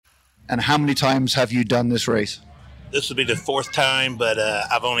And how many times have you done this race? This will be the fourth time, but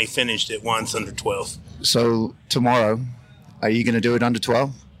I've only finished it once under 12. So tomorrow, are you going to do it under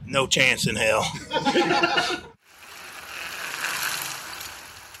 12? No chance in hell.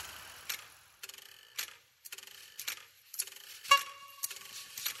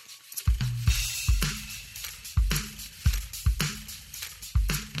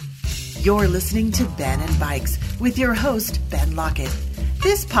 You're listening to Ben and Bikes with your host, Ben Lockett.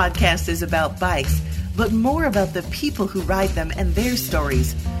 This podcast is about bikes, but more about the people who ride them and their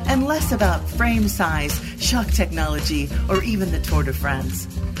stories, and less about frame size, shock technology, or even the Tour de France.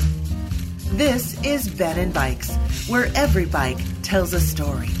 This is Ben and Bikes, where every bike tells a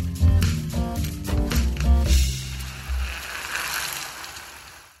story.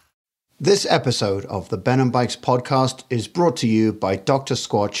 This episode of the Ben and Bikes podcast is brought to you by Dr.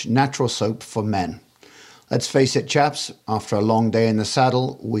 Squatch Natural Soap for Men. Let's face it, chaps, after a long day in the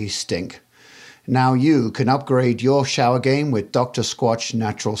saddle, we stink. Now you can upgrade your shower game with Dr. Squatch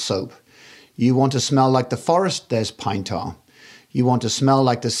Natural Soap. You want to smell like the forest? There's pine tar. You want to smell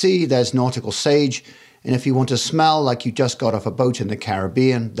like the sea? There's nautical sage. And if you want to smell like you just got off a boat in the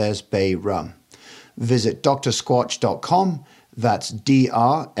Caribbean, there's bay rum. Visit drsquatch.com. That's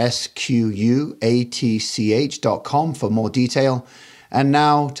DRSQUATCH.com for more detail. And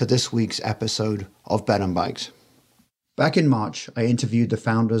now to this week's episode of Ben and Bikes. Back in March, I interviewed the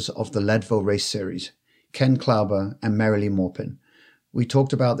founders of the Leadville Race Series, Ken Klauber and Merilee Maupin. We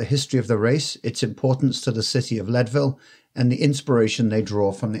talked about the history of the race, its importance to the city of Leadville, and the inspiration they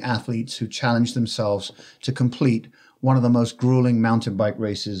draw from the athletes who challenge themselves to complete one of the most grueling mountain bike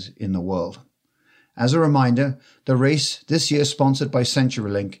races in the world. As a reminder, the race, this year sponsored by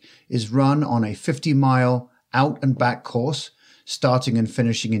CenturyLink, is run on a 50-mile out-and-back course, starting and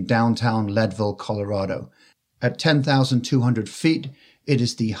finishing in downtown Leadville, Colorado. At 10,200 feet, it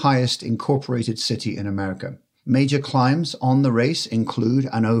is the highest incorporated city in America. Major climbs on the race include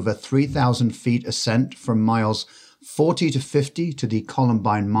an over 3,000 feet ascent from miles 40 to 50 to the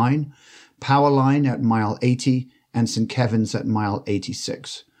Columbine Mine, Power Line at mile 80, and St. Kevin's at mile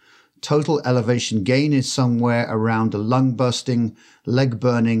 86. Total elevation gain is somewhere around a lung-bursting,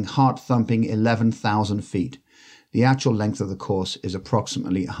 leg-burning, heart-thumping 11,000 feet. The actual length of the course is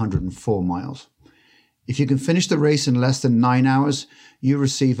approximately 104 miles. If you can finish the race in less than 9 hours, you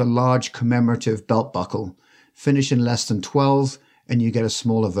receive a large commemorative belt buckle. Finish in less than 12, and you get a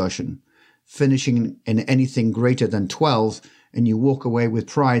smaller version. Finishing in anything greater than 12, and you walk away with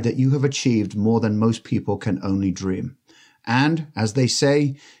pride that you have achieved more than most people can only dream. And, as they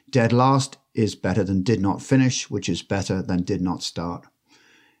say, dead last is better than did not finish, which is better than did not start.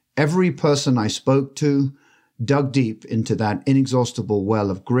 Every person I spoke to dug deep into that inexhaustible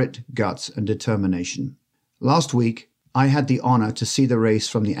well of grit, guts, and determination. Last week, I had the honor to see the race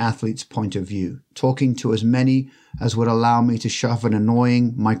from the athlete's point of view, talking to as many as would allow me to shove an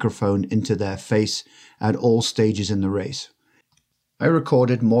annoying microphone into their face at all stages in the race. I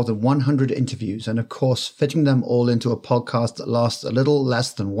recorded more than 100 interviews, and of course, fitting them all into a podcast that lasts a little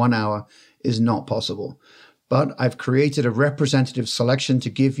less than 1 hour is not possible. But I've created a representative selection to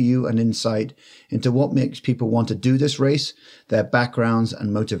give you an insight into what makes people want to do this race, their backgrounds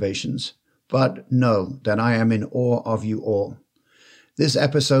and motivations. But know that I am in awe of you all. This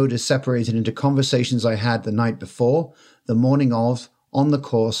episode is separated into conversations I had the night before, the morning of, on the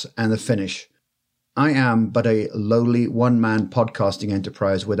course, and the finish. I am but a lowly one-man podcasting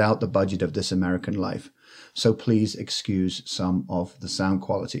enterprise without the budget of This American Life, so please excuse some of the sound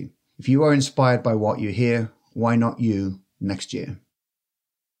quality. If you are inspired by what you hear, why not you next year?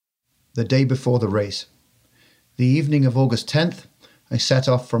 The day before the race. The evening of August 10th, I set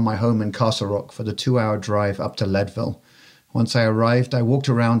off from my home in Castle Rock for the 2-hour drive up to Leadville. Once I arrived, I walked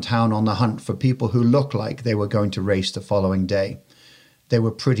around town on the hunt for people who looked like they were going to race the following day. They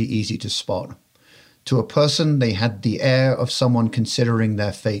were pretty easy to spot. To a person, they had the air of someone considering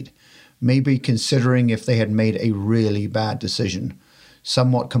their fate, maybe considering if they had made a really bad decision,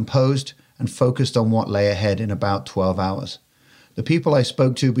 somewhat composed and focused on what lay ahead in about 12 hours. The people I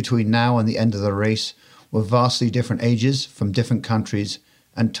spoke to between now and the end of the race were vastly different ages, from different countries,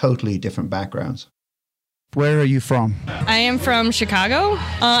 and totally different backgrounds. Where are you from? I am from Chicago.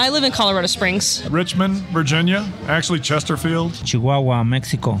 I live in Colorado Springs. Richmond, Virginia. Actually, Chesterfield. Chihuahua,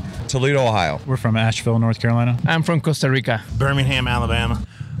 Mexico. Toledo, Ohio. We're from Asheville, North Carolina. I'm from Costa Rica. Birmingham, Alabama.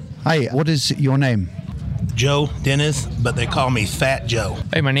 Hi, what is your name? Joe Dennis, but they call me Fat Joe.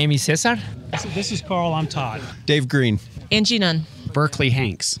 Hey, my name is Cesar. This is Carl. I'm Todd. Dave Green. Angie Nunn. Berkeley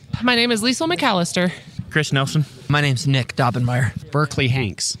Hanks. My name is Liesl McAllister. Chris Nelson. My name's Nick Dobbenmeyer. Berkeley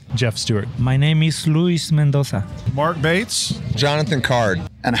Hanks. Jeff Stewart. My name is Luis Mendoza. Mark Bates. Jonathan Card.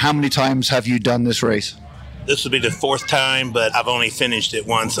 And how many times have you done this race? This will be the 4th time, but I've only finished it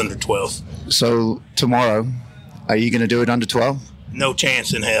once under 12. So tomorrow, are you going to do it under 12? No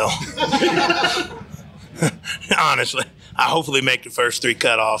chance in hell. Honestly, I hopefully make the first 3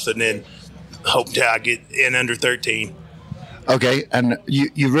 cutoffs and then hope till I get in under 13. Okay, and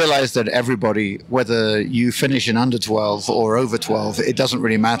you realize that everybody, whether you finish in under 12 or over 12, it doesn't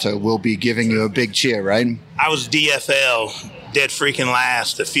really matter, will be giving you a big cheer, right? I was DFL, dead freaking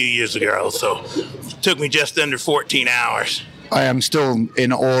last, a few years ago, so it took me just under 14 hours. I am still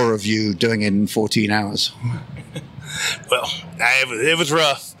in awe of you doing it in 14 hours. Well, it was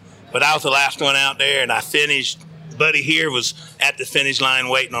rough, but I was the last one out there, and I finished. Buddy here was at the finish line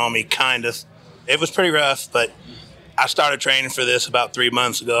waiting on me, kind of. It was pretty rough, but I started training for this about 3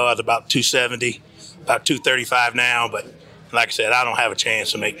 months ago. I was about 270, about 235 now, but like I said, I don't have a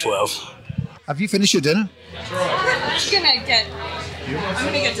chance to make 12. Have you finished your dinner? I'm gonna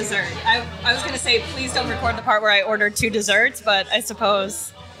get dessert. I was gonna say, please don't record the part where I ordered 2 desserts, but I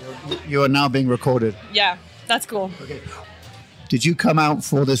suppose. You are now being recorded. Yeah, that's cool. Okay. Did you come out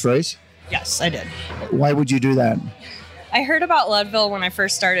for this race? Yes, I did. Why would you do that? I heard about Leadville when I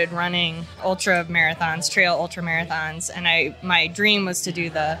first started running ultra marathons, trail ultra marathons, and my dream was to do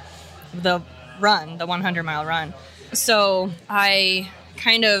the run, the 100-mile run. So I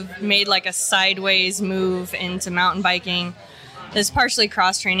kind of made like a sideways move into mountain biking. It's partially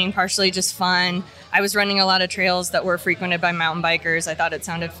cross-training, partially just fun. I was running a lot of trails that were frequented by mountain bikers. I thought it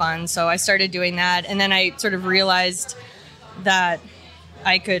sounded fun, so I started doing that. And then I sort of realized that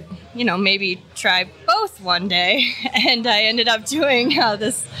I could, maybe try both one day. And I ended up doing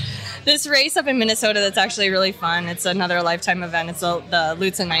this race up in Minnesota that's actually really fun. It's another lifetime event. It's the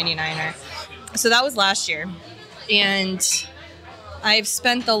Lutsen 99er. So that was last year. And I've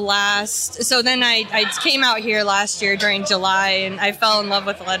spent so then I came out here last year during July, and I fell in love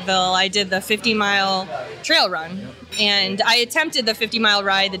with Leadville. I did the 50-mile trail run, and I attempted the 50-mile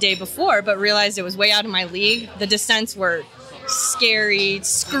ride the day before, but realized it was way out of my league. The descents were scary,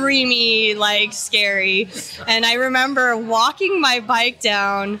 screamy, like scary. And I remember walking my bike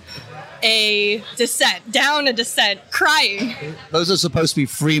down a descent, crying. Those are supposed to be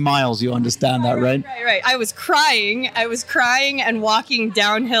 3 miles, you understand that, right? Right. I was crying and walking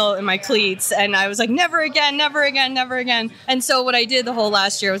downhill in my cleats, and I was like, never again, never again, never again. And so what I did the whole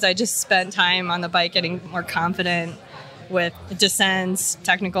last year was I just spent time on the bike getting more confident with descents,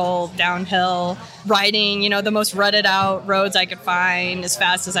 technical, downhill, riding, the most rutted out roads I could find as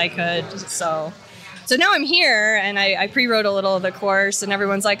fast as I could. So now I'm here, and I pre-rode a little of the course, and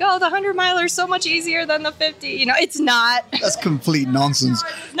everyone's like, oh, the 100-miler is so much easier than the 50. It's not. That's complete nonsense.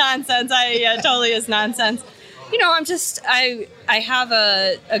 It's nonsense. It totally is nonsense. I have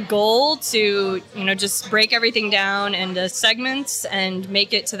a goal to, just break everything down into segments and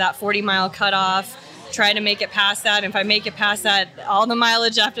make it to that 40-mile cutoff, try to make it past that. And if I make it past that, all the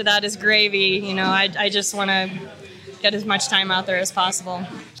mileage after that is gravy. I just want to get as much time out there as possible.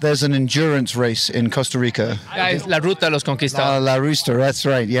 There's an endurance race in Costa Rica. It's La Ruta de los Conquistadores. La Ruta, that's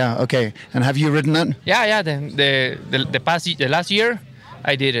right. Yeah, okay. And have you ridden that? Yeah. The last year,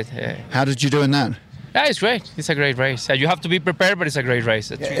 I did it. How did you do in that? Yeah, it's great. It's a great race. You have to be prepared, but it's a great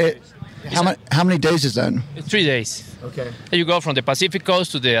race. How many days is that? 3 days. Okay. You go from the Pacific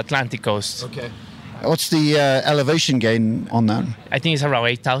coast to the Atlantic coast. Okay. What's the elevation gain on that? I think it's around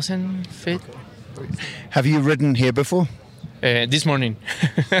 8,000 feet. Okay. Have you ridden here before? This morning.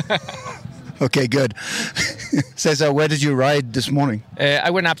 Okay, good. Cesar, where did you ride this morning?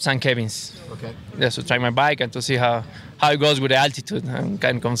 I went up St. Kevin's. Okay. Just to try my bike and to see how it goes with the altitude. I'm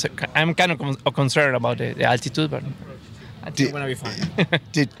kind of concerned about the altitude, but I think it's going to be fine.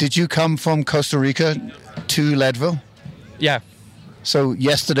 Did you come from Costa Rica to Leadville? Yeah. So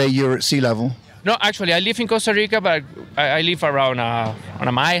yesterday you were at sea level? No, actually, I live in Costa Rica, but I live around on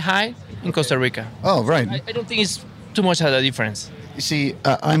a mile high in Costa Rica. Oh, right. I don't think it's too much of a difference. You see,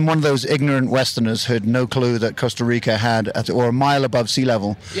 I'm one of those ignorant Westerners who had no clue that Costa Rica had, or a mile above sea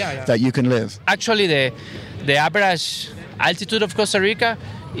level, that you can live. Actually, the average altitude of Costa Rica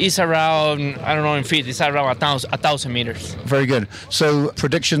is around, I don't know in feet, it's around 1,000 meters. Very good. So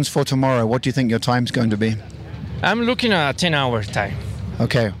predictions for tomorrow, what do you think your time's going to be? I'm looking at a 10-hour time.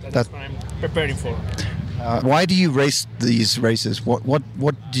 Okay. That's what I'm preparing for. Why do you race these races?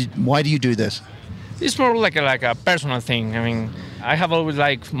 Why do you do this? It's more like a personal thing. I mean, I have always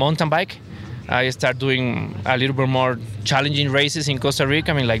liked mountain bike. I start doing a little bit more challenging races in Costa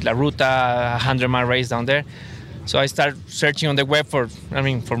Rica. I mean, like La Ruta, 100-mile race down there. So I start searching on the web for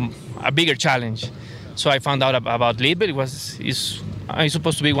a bigger challenge. So I found out about Leadville. It's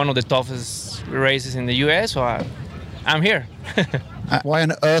supposed to be one of the toughest races in the U.S., so I'm here. Why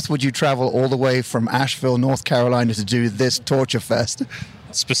on earth would you travel all the way from Asheville, North Carolina to do this Torture Fest?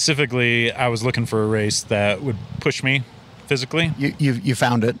 Specifically, I was looking for a race that would push me physically. You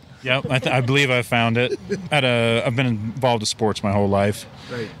found it? Yep, I believe I found it. I've been involved in sports my whole life.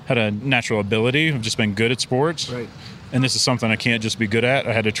 Right. Had a natural ability. I've just been good at sports. Right. And this is something I can't just be good at.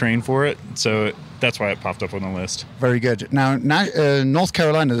 I had to train for it. So that's why it popped up on the list. Very good. Now North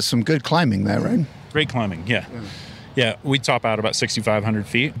Carolina, there's some good climbing there, right? Great climbing, yeah. Yeah, we top out about 6,500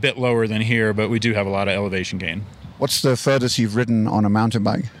 feet. A bit lower than here, but we do have a lot of elevation gain. What's the furthest you've ridden on a mountain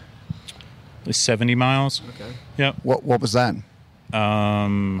bike? 70 miles. Okay. Yep. What was that?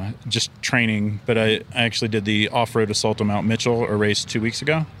 Just training, but I actually did the off-road assault on Mount Mitchell, a race 2 weeks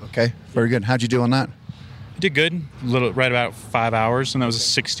ago. Okay, very good. How'd you do on that? I did good, right about 5 hours, and that was a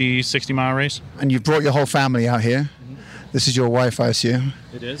 60 mile race. And you brought your whole family out here. This is your wife, I assume.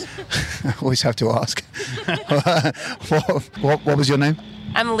 It is. I always have to ask. what was your name?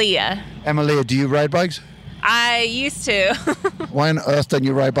 I'm Leah. Emilia, do you ride bikes? I used to. Why on earth don't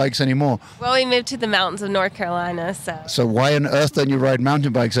you ride bikes anymore? Well, we moved to the mountains of North Carolina, so. So why on earth don't you ride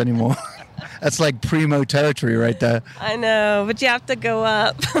mountain bikes anymore? That's like primo territory right there. I know, but you have to go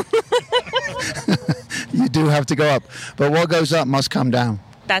up. You do have to go up. But what goes up must come down.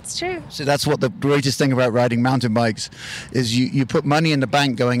 That's true. So that's what the greatest thing about riding mountain bikes is you put money in the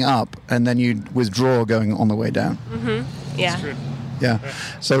bank going up and then you withdraw going on the way down. Mm-hmm. Yeah. That's true. Yeah.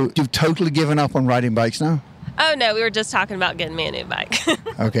 So you've totally given up on riding bikes now? Oh, no, we were just talking about getting me a new bike.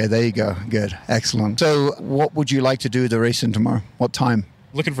 Okay, there you go. Good. Excellent. So what would you like to do the racing tomorrow? What time?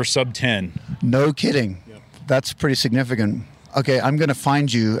 Looking for sub 10. No kidding. Yep. That's pretty significant. Okay, I'm going to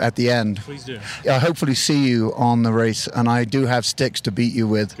find you at the end. Please do. I'll hopefully see you on the race, and I do have sticks to beat you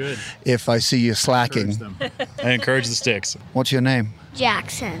with. Good. If I see you slacking. I encourage the sticks. What's your name?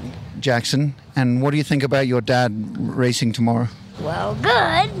 Jackson. Jackson. And what do you think about your dad racing tomorrow? Well,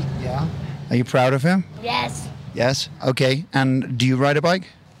 good. Yeah. Are you proud of him? Yes. Yes? Okay. And do you ride a bike?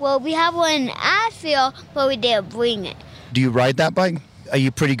 Well, we have one in Asheville, but we didn't bring it. Do you ride that bike? Are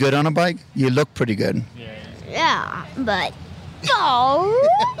you pretty good on a bike? You look pretty good. Yeah, but...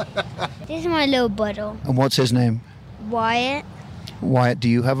 Oh! This is my little buttle. And what's his name? Wyatt. Wyatt, do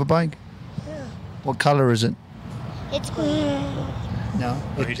you have a bike? Yeah. What color is it? It's green. No.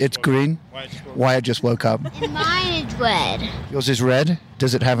 It's green? Wyatt just woke up. And mine is red. Yours is red?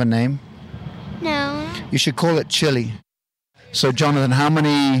 Does it have a name? No. You should call it Chili. So, Jonathan, how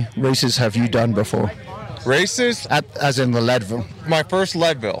many races have you done before? Races? As in the Leadville. My first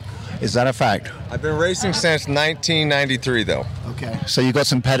Leadville. Is that a fact? I've been racing since 1993, though. Okay. So you got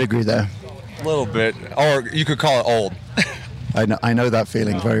some pedigree there. A little bit. Or you could call it old. I know that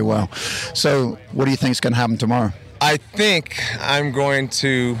feeling very well. So what do you think is going to happen tomorrow? I think I'm going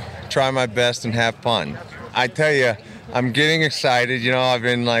to try my best and have fun. I tell you, I'm getting excited. You know, I've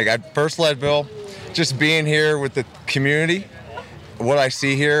been at first Leadville, just being here with the community, what I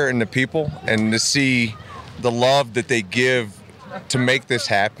see here and the people, and to see the love that they give to make this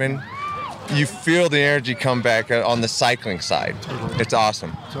happen. You feel the energy come back on the cycling side. It's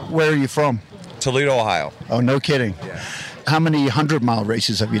awesome. So where are you from? Toledo, Ohio. Oh, no kidding. Yeah. How many 100-mile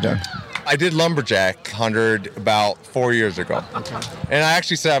races have you done? I did Lumberjack 100 about 4 years ago. Okay. And I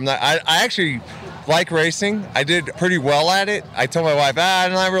actually said I actually like racing. I did pretty well at it. I told my wife,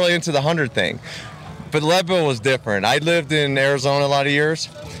 I'm not really into the 100 thing. But Leadville was different. I lived in Arizona a lot of years.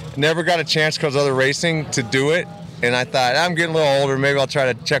 Never got a chance because of the racing to do it. And I thought, I'm getting a little older, maybe I'll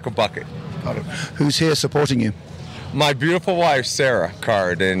try to check a bucket. Got it. Who's here supporting you? My beautiful wife, Sarah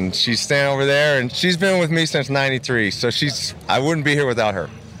Card, and she's standing over there, and she's been with me since 93, so I wouldn't be here without her.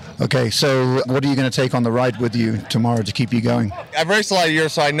 Okay, so what are you going to take on the ride with you tomorrow to keep you going? I've raced a lot of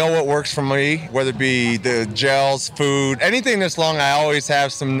years, so I know what works for me, whether it be the gels, food, anything this long. I always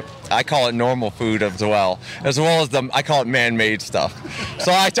have some, I call it normal food as well as I call it man-made stuff.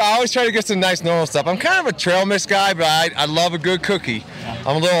 So I always try to get some nice normal stuff. I'm kind of a trail mix guy, but I love a good cookie.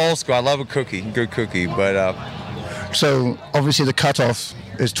 I'm a little old school. I love a good cookie, but... So obviously the cutoff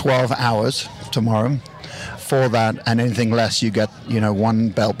is 12 hours tomorrow. For that and anything less, you get, one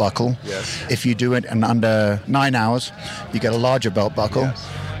belt buckle. Yes. If you do it in under 9 hours, you get a larger belt buckle. Yes.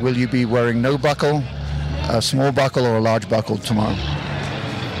 Will you be wearing no buckle, a small buckle, or a large buckle tomorrow?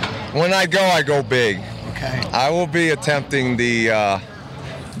 When I go big. Okay. I will be attempting the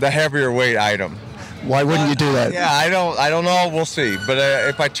heavier weight item. Why wouldn't you do that? Yeah, I don't know. We'll see. But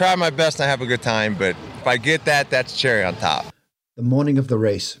if I try my best, I have a good time. But if I get that, that's cherry on top. The morning of the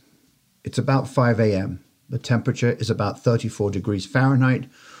race. It's about 5 a.m. The temperature is about 34 degrees Fahrenheit,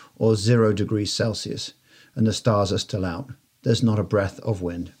 or 0 degrees Celsius, and the stars are still out. There's not a breath of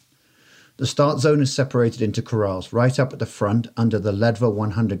wind. The start zone is separated into corrals right up at the front under the Leadville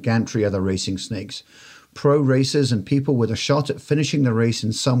 100 gantry are the racing snakes. Pro racers and people with a shot at finishing the race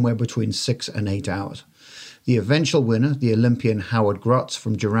in somewhere between 6 and 8 hours. The eventual winner, the Olympian Howard Grotz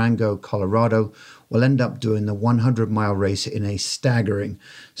from Durango, Colorado, will end up doing the 100-mile race in a staggering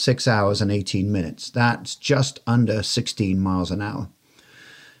 6 hours and 18 minutes. That's just under 16 miles an hour.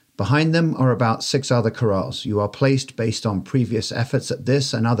 Behind them are about 6 other corrals. You are placed based on previous efforts at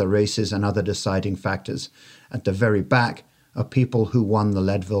this and other races and other deciding factors. At the very back are people who won the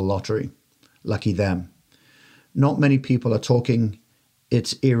Leadville lottery. Lucky them. Not many people are talking.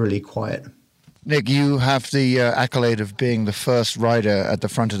 It's eerily quiet. Nick, you have the accolade of being the first rider at the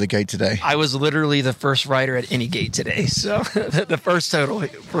front of the gate today. I was literally the first rider at any gate today, so the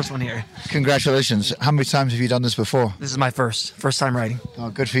first one here. Congratulations. How many times have you done this before? This is my first time riding.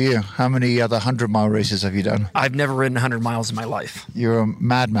 Oh, good for you. How many other 100-mile races have you done? I've never ridden 100 miles in my life. You're a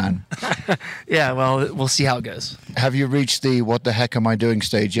madman. Yeah, well, we'll see how it goes. Have you reached the what the heck am I doing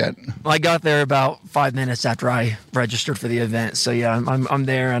stage yet? Well, I got there about 5 minutes after I registered for the event, so yeah, I'm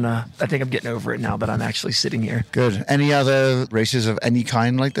there, and I think I'm getting over it now that I'm actually sitting here. Good. Any other races of any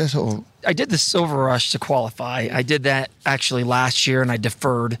kind like this? Or I did the Silver Rush to qualify. I did that actually last year, and I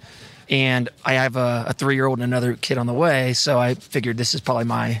deferred. And I have a 3-year-old and another kid on the way, so I figured this is probably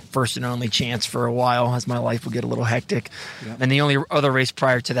my first and only chance for a while, as my life will get a little hectic. Yep. And the only other race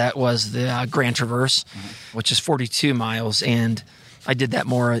prior to that was the Grand Traverse, which is 42 miles, and I did that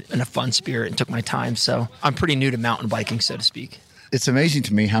more in a fun spirit and took my time. So I'm pretty new to mountain biking, so to speak. It's amazing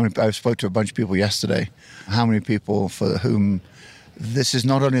to me how many, I spoke to a bunch of people yesterday, how many people for whom this is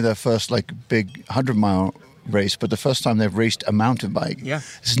not only their first big 100-mile race, but the first time they've raced a mountain bike. Yeah.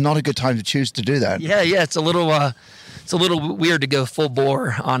 This is not a good time to choose to do that. Yeah, it's a little weird to go full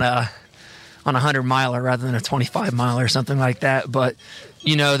bore on a 100-miler rather than a 25-miler or something like that. But,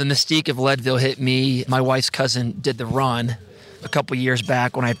 the mystique of Leadville hit me. My wife's cousin did the run a couple years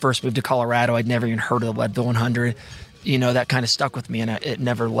back when I first moved to Colorado. I'd never even heard of the Leadville 100. That kind of stuck with me, and it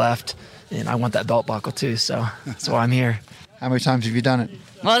never left. And I want that belt buckle too, so that's why I'm here. How many times have you done it?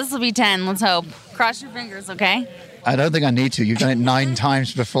 Well, this will be 10. Let's hope. Cross your fingers, okay? I don't think I need to. You've done it 9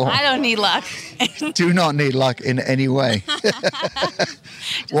 times before. I don't need luck. Do not need luck in any way.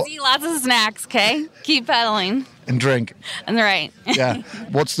 Just eat lots of snacks, okay? Keep pedaling. And drink. That's right. Yeah.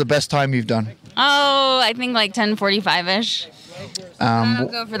 What's the best time you've done? Oh, I think 10:45-ish. I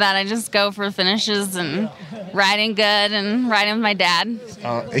don't go for that. I just go for finishes and riding good and riding with my dad.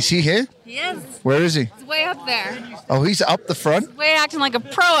 Is he here? He is. Where is he? He's way up there. Oh, he's up the front? He's way acting like a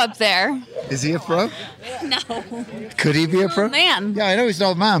pro up there. Is he a pro? No. Could he be a pro? Old man. Yeah, I know he's an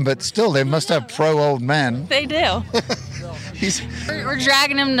old man, but still, they must have pro old man. They do. We're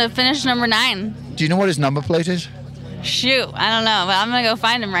dragging him to finish number 9. Do you know what his number plate is? Shoot, I don't know, but I'm going to go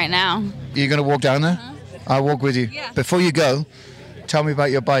find him right now. You're going to walk down there? I'll walk with you. Yeah. Before you go, tell me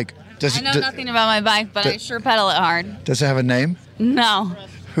about your bike. I know nothing about my bike, but I sure pedal it hard. Does it have a name? No.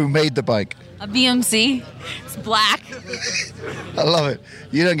 Who made the bike? A BMC. It's black. I love it.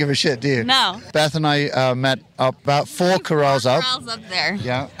 You don't give a shit, do you? No. Beth and I met up about 4 corrals up. 4 corrals up there.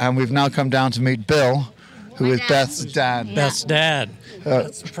 Yeah, and we've now come down to meet Bill, who is Beth's dad. Yeah. Beth's dad.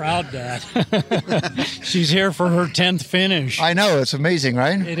 That's a proud dad. She's here for her 10th finish. I know, it's amazing,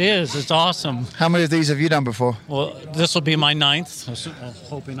 right? It is. It's awesome. How many of these have you done before? Well, this will be my 9th.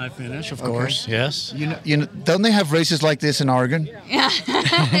 Hoping I finish, of course. Yes. Don't they have races like this in Oregon? Yeah.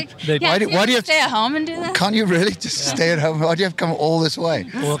 Why do you have to stay at home and do that? Can't you really just stay at home? Why do you have to come all this way?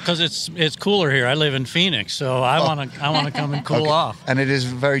 Well, because it's cooler here. I live in Phoenix, so I want to come and cool off. And it is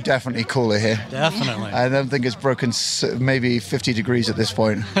very definitely cooler here. Definitely. I don't think it's broken maybe 50 degrees at this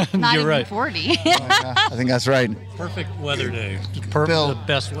point. Not You're even right. 40. I think that's right. Perfect weather day. Bill, the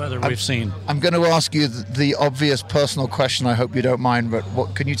best weather we've seen. I'm going to ask you the obvious personal question. I hope you don't mind, but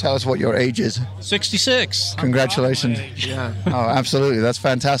can you tell us what your age is? 66. Congratulations. Yeah. Oh, absolutely. That's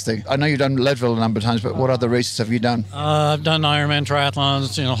fantastic. I know you've done Leadville a number of times, but what other races have you done? I've done Ironman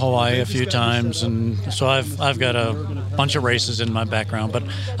triathlons, Hawaii a few times, and so I've got a bunch of races in my background, but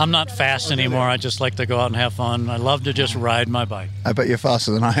I'm not fast anymore. I just like to go out and have fun. I love to just ride my bike. I bet you're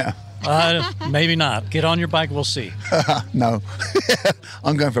faster than I am. Maybe not. Get on your bike, we'll see. No.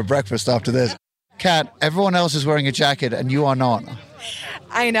 I'm going for breakfast after this. Kat, everyone else is wearing a jacket and you are not.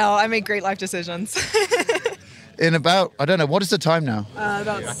 I know. I make great life decisions. In about, I don't know, what is the time now?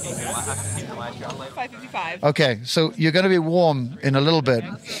 About 5:55. Okay, so you're going to be warm in a little bit,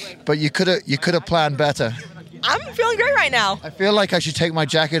 but you could have planned better. I'm feeling great right now. I feel like I should take my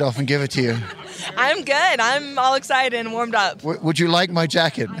jacket off and give it to you. I'm good. I'm all excited and warmed up. Would you like my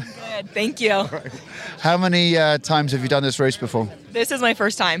jacket? good. Thank you. How many times have you done this race before? This is my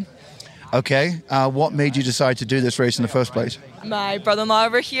first time. Okay. What made you decide to do this race in the first place? My brother-in-law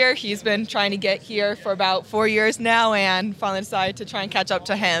over here, he's been trying to get here for about 4 years now and finally decided to try and catch up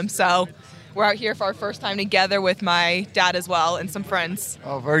to him. So we're out here for our first time together with my dad as well and some friends.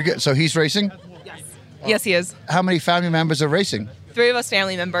 Oh, very good. So he's racing? Yes. Yes, he is. How many family members are racing? 3 of us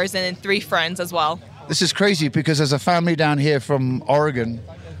family members and then 3 friends as well. This is crazy because there's a family down here from Oregon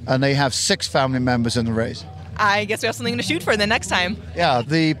and they have 6 family members in the race. I guess we have something to shoot for the next time. Yeah,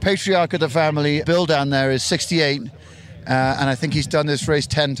 the patriarch of the family, Bill down there, is 68, and I think he's done this race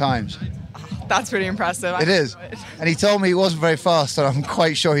 10 times. That's pretty impressive. It is. And he told me he wasn't very fast, and I'm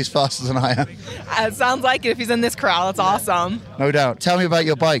quite sure he's faster than I am. It sounds like it if he's in this crowd. That's awesome. No doubt. Tell me about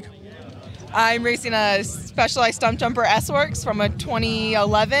your bike. I'm racing a Specialized Stump Jumper S-Works from a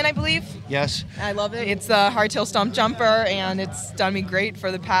 2011, I believe. Yes. I love it. It's a hardtail stump jumper, and it's done me great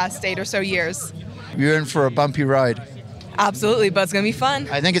for the past 8 or so years. You're in for a bumpy ride. Absolutely, but it's going to be fun.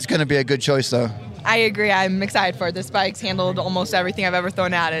 I think it's going to be a good choice, though. I agree. I'm excited for it. This bike's handled almost everything I've ever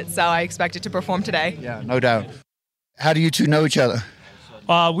thrown at it, so I expect it to perform today. Yeah, no doubt. How do you two know each other?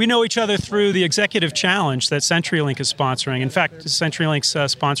 We know each other through the Executive Challenge that CenturyLink is sponsoring. In fact, CenturyLink's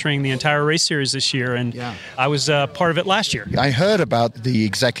sponsoring the entire race series this year, and I was part of it last year. I heard about the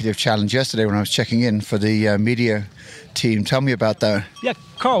Executive Challenge yesterday when I was checking in for the media team. Tell me about that. Yeah,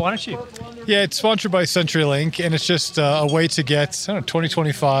 Carl, why don't you? Yeah, it's sponsored by CenturyLink, and it's just a way to get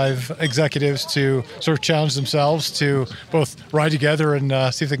 20-25 executives to sort of challenge themselves to both ride together and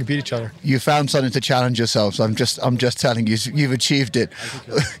see if they can beat each other. You found something to challenge yourselves. I'm just telling you, you've achieved it.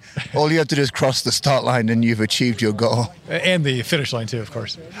 All you have to do is cross the start line, and you've achieved your goal. And the finish line too, of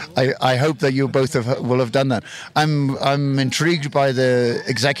course. I hope that you both will have done that. I'm intrigued by the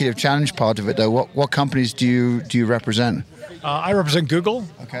Executive Challenge part of it, though. What companies do you represent? I represent Google.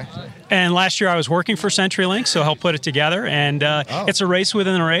 Okay. And last year I was working for CenturyLink, so helped put it together. And it's a race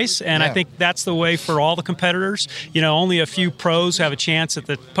within a race. And I think that's the way for all the competitors. You know, only a few pros have a chance at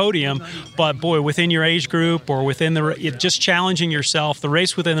the podium. But boy, within your age group or within just challenging yourself, the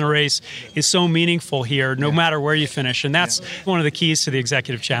race within the race is so meaningful here, no matter where you finish. And that's one of the keys to the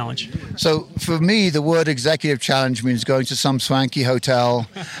Executive Challenge. So for me, the word Executive Challenge means going to some swanky hotel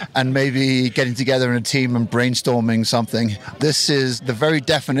and maybe getting together in a team and brainstorming something. This is the very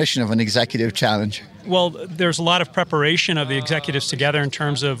definition of an Executive Challenge. Well, there's a lot of preparation of the executives together in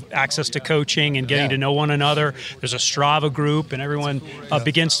terms of access to coaching and getting to know one another. There's a Strava group, and everyone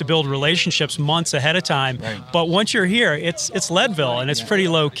begins to build relationships months ahead of time. Right. But once you're here, it's Leadville, and it's pretty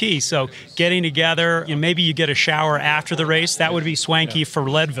low key. So getting together, maybe you get a shower after the race. That would be swanky for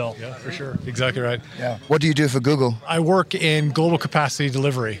Leadville. Yeah, for sure. Exactly right. Yeah. What do you do for Google? I work in global capacity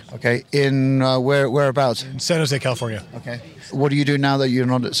delivery. Okay. In whereabouts? In San Jose, California. Okay. What do you do now that you're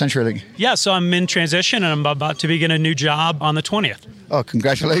not at CenturyLink? Yeah, so I'm in transition, and I'm about to begin a new job on the 20th. Oh,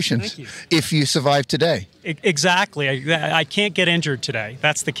 congratulations. Thank you. If you survive today. Exactly. I can't get injured today.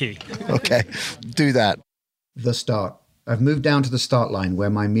 That's the key. Okay, do that. The start. I've moved down to the start line where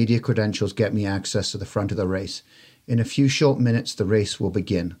my media credentials get me access to the front of the race. In a few short minutes, the race will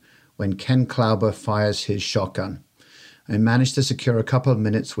begin when Ken Klauber fires his shotgun. I managed to secure a couple of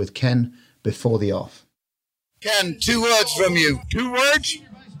minutes with Ken before the off. Ken, 2 words from you. 2 words?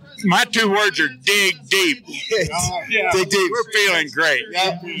 My 2 words are dig deep. Dig deep. We're feeling great.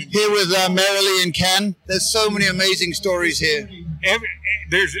 Yeah. Here with Marilee and Ken. There's so many amazing stories here.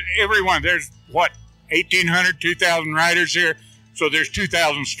 There's everyone. There's, 1,800, 2,000 riders here. So there's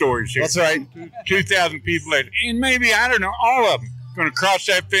 2,000 stories here. That's right. 2,000 people. And maybe, I don't know, all of them going to cross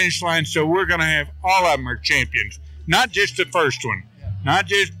that finish line. So we're going to have all of them are champions. Not just the first one. Not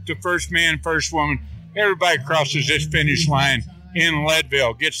just the first man, first woman. Everybody crosses this finish line in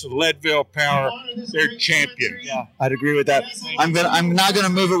Leadville, gets the Leadville power. They're champion. Yeah, I'd agree with that. I'm now going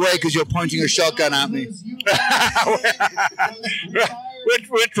to move away because you're pointing a shotgun at me.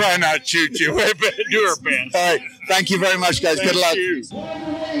 We'll try not to shoot you. We'll do our best. All right. Thank you very much, guys. Good luck. You. 4,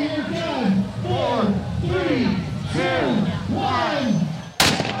 3, 2, 1.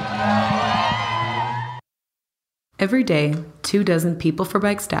 Every day, 24 People for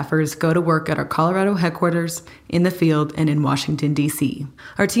Bike staffers go to work at our Colorado headquarters, in the field, and in Washington, D.C.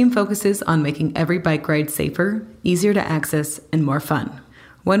 Our team focuses on making every bike ride safer, easier to access, and more fun.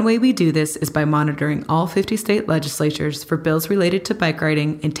 One way we do this is by monitoring all 50 state legislatures for bills related to bike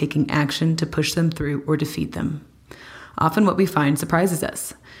riding and taking action to push them through or defeat them. Often what we find surprises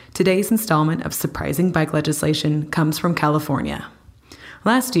us. Today's installment of surprising bike legislation comes from California.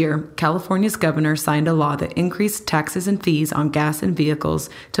 Last year, California's governor signed a law that increased taxes and fees on gas and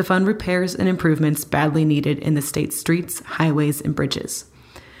vehicles to fund repairs and improvements badly needed in the state's streets, highways, and bridges.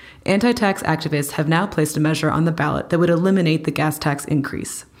 Anti-tax activists have now placed a measure on the ballot that would eliminate the gas tax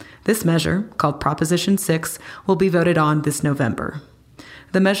increase. This measure, called Proposition 6, will be voted on this November.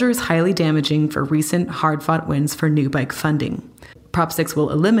 The measure is highly damaging for recent hard-fought wins for new bike funding. Prop 6 will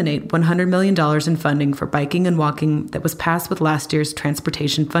eliminate $100 million in funding for biking and walking that was passed with last year's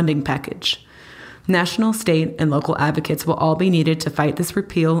transportation funding package. National, state, and local advocates will all be needed to fight this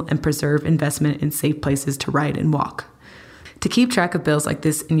repeal and preserve investment in safe places to ride and walk. To keep track of bills like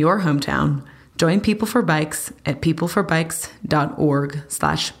this in your hometown, join People for Bikes at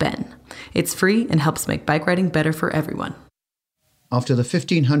peopleforbikes.org/Ben. It's free and helps make bike riding better for everyone. After the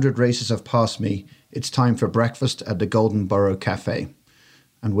 1,500 races have passed me, it's time for breakfast at the Golden Borough Cafe.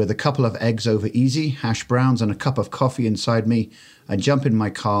 And with a couple of eggs over easy, hash browns and a cup of coffee inside me, I jump in my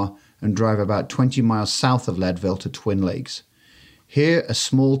car and drive about 20 miles south of Leadville to Twin Lakes. Here, a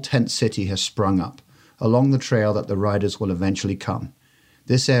small tent city has sprung up, along the trail that the riders will eventually come.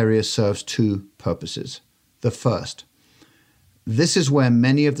 This area serves two purposes. The first, this is where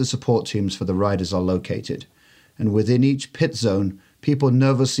many of the support teams for the riders are located, and within each pit zone, people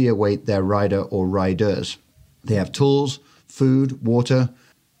nervously await their rider or riders. They have tools, food, water,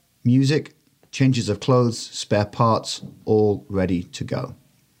 music, changes of clothes, spare parts, all ready to go.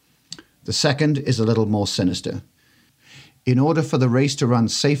 The second is a little more sinister. In order for the race to run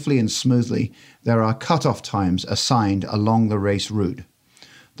safely and smoothly, there are cutoff times assigned along the race route.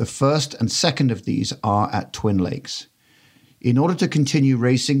 The first and second of these are at Twin Lakes. In order to continue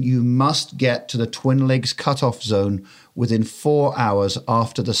racing, you must get to the Twin Lakes cutoff zone within 4 hours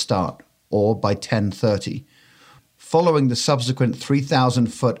after the start, or by 10:30. Following the subsequent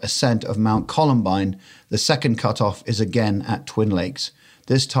 3,000-foot ascent of Mount Columbine, the second cutoff is again at Twin Lakes,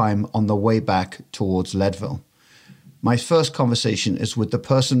 this time on the way back towards Leadville. My first conversation is with the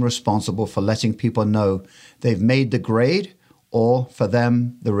person responsible for letting people know they've made the grade, or for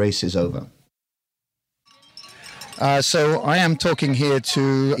them, the race is over. So I am talking here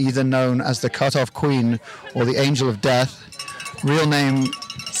to either known as the Cutoff Queen or the Angel of Death. Real name?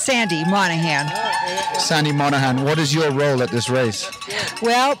 Sandy Monahan. Sandy Monahan, what is your role at this race?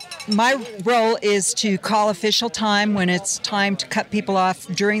 Well, my role is to call official time when it's time to cut people off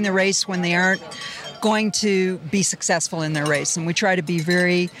during the race when they aren't going to be successful in their race. And we try to be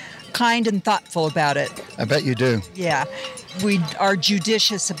very kind and thoughtful about it. I bet you do. Yeah. We are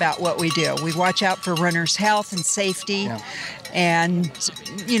judicious about what we do. We watch out for runners' health and safety. Yeah. And,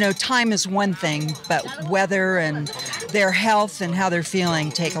 you know, time is one thing, but weather and their health and how they're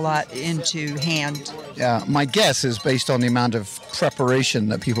feeling take a lot into hand. Yeah, my guess is based on the amount of preparation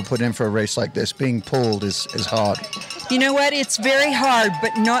that people put in for a race like this, being pulled is hard. You know what? It's very hard,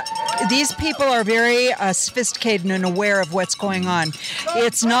 but not. These people are very sophisticated and aware of what's going on.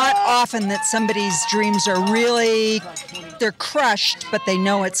 It's not often that somebody's dreams are really, they're crushed, but they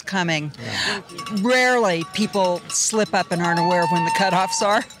know it's coming. Yeah. Rarely people slip up and aren't aware of when the cutoffs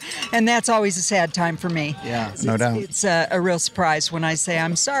are, and that's always a sad time for me. Yeah, no doubt. It's a real surprise when I say,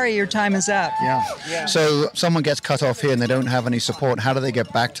 I'm sorry, your time is up. Yeah. So someone gets cut off here and they don't have any support. How do they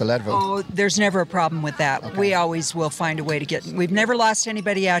get back to Leadville? Oh, there's never a problem with that. Okay. We always will find a way to get. We've never lost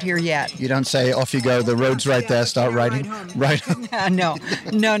anybody out here yet. You don't say, off you go, the road's right there, start riding? Right. No.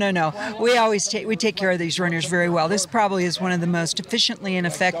 We take care of these runners very well. This probably is one of the most efficiently and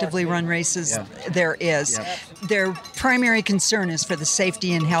effectively run races there is. Yeah. Their primary concern is for the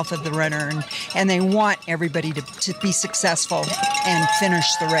safety and health of the runner, and they want everybody to be successful and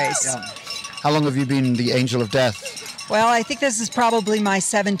finish the race. Yeah. How long have you been the Angel of Death? Well, I think this is probably my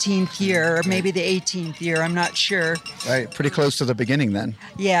 17th year, or maybe the 18th year. I'm not sure. Right, pretty close to the beginning then.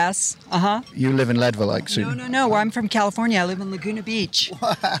 Yes, You live in Leadville, I assume? No. I'm from California. I live in Laguna Beach.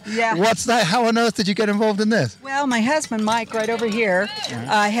 Yeah. What's that? How on earth did you get involved in this? Well, my husband, Mike, right over here,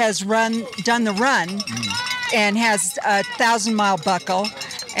 has done the run and has a 1,000-mile buckle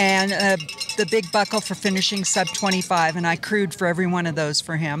and the big buckle for finishing sub 25, and I crewed for every one of those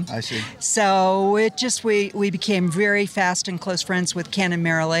for him. I see. So we became very fast and close friends with Ken and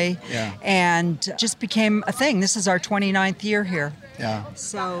Marilee, and just became a thing. This is our 29th year here. Yeah.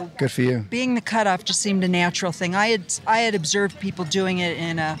 So good for you. Being the cutoff just seemed a natural thing. I had observed people doing it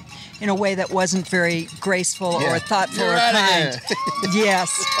in a way that wasn't very graceful or thoughtful or kind.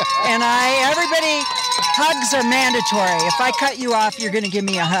 Yes. And everybody, hugs are mandatory. If I cut you off, you're going to give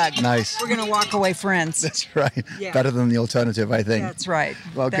me a hug. Nice. We're going to walk away friends. That's right. Yeah. Better than the alternative, I think. That's right.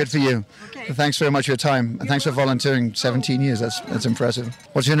 Well, good for you. Okay. Thanks very much for your time. And thanks for volunteering 17 years. That's impressive.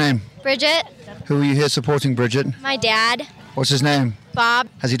 What's your name? Bridget. Who are you here supporting, Bridget? My dad. What's his name? Bob.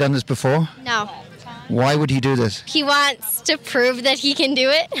 Has he done this before? No. Why would he do this? He wants to prove that he can do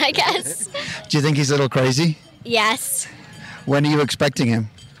it, I guess. Do you think he's a little crazy? Yes. When are you expecting him?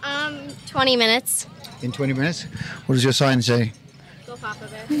 20 minutes. In 20 minutes? What does your sign say? Go Papa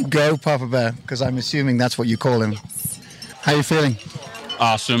Bear. Go Papa Bear, because I'm assuming that's what you call him. Yes. How are you feeling?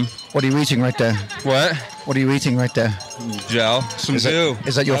 Awesome. What are you eating right there? What? What are you eating right there? Gel. Some zoo.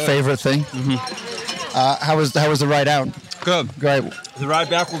 Is that your favorite thing? Mm-hmm. How was the ride out? Good. Great. The ride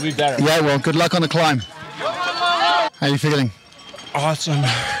back will be better. Yeah, well, good luck on the climb. How are you feeling? Awesome.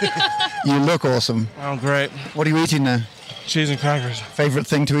 You look awesome. Oh, great. What are you eating there? Cheese and crackers. Favorite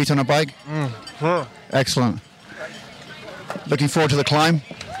thing to eat on a bike? Sure. Excellent. Looking forward to the climb?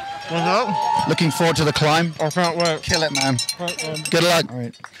 What's up? Looking forward to the climb? I can't wait. Kill it, man. Good luck. All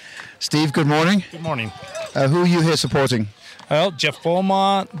right. Steve, good morning. Good morning. Who are you here supporting? Well, Jeff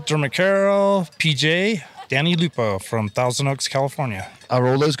Beaumont, Dermot Carroll, PJ, Danny Lupo from Thousand Oaks, California. Are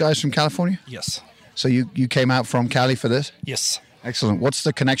all those guys from California? Yes. So you came out from Cali for this? Yes. Excellent. What's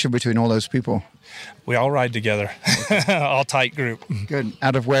the connection between all those people? We all ride together. All tight group. Good.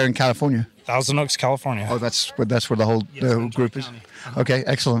 Out of where in California? Thousand Oaks, California. Oh, that's where the whole group is? Okay,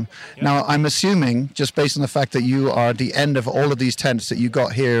 excellent. Yep. Now, I'm assuming, just based on the fact that you are at the end of all of these tents, that you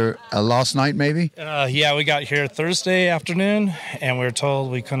got here last night, maybe? Yeah, we got here Thursday afternoon, and we were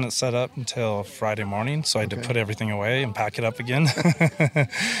told we couldn't set up until Friday morning, so I had to put everything away and pack it up again.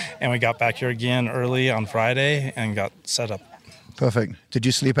 And we got back here again early on Friday and got set up. Perfect. Did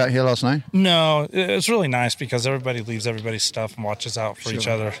you sleep out here last night? No, it's really nice because everybody leaves everybody's stuff and watches out for each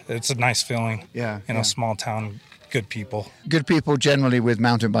other. It's a nice feeling. Yeah. In a small town, good people. Good people generally with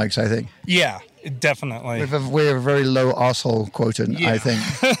mountain bikes, I think. Yeah, definitely. We're a very low arsehole quotient, I think.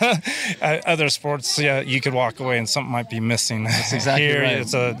 Other sports, you could walk away and something might be missing. That's exactly here, right.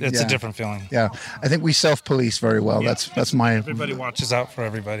 It's a different feeling. Yeah, I think we self-police very well. Yeah. That's my... Everybody watches out for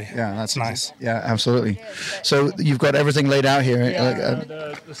everybody. Yeah, that's nice. Yeah, absolutely. So you've got everything laid out here.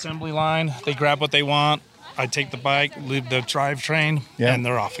 The assembly line, they grab what they want. I take the bike, leave the drivetrain, and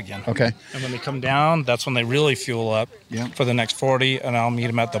they're off again. Okay. And when they come down, that's when they really fuel up for the next 40, and I'll meet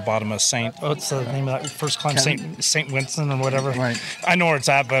them at the bottom of what's the name of that first climb? St. Winston or whatever. Right. I know where it's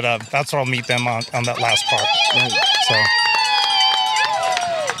at, but that's where I'll meet them on that last part. Right.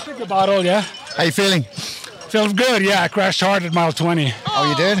 So. Took a bottle, yeah. How you feeling? Feels good, yeah. I crashed hard at mile 20. Oh,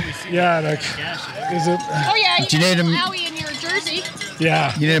 you did? Yeah, like, is it? Oh, yeah, you Do you need got a- Howie in your jersey.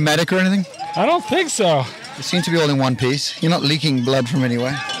 Yeah. You need a medic or anything? I don't think so. You seem to be all in one piece. You're not leaking blood from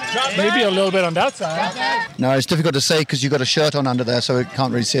anywhere. Maybe a little bit on that side. No, it's difficult to say because you've got a shirt on under there, so it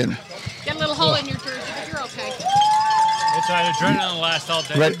can't really see it. Get a little hole in your jersey, but you're okay. It's adrenaline lasts all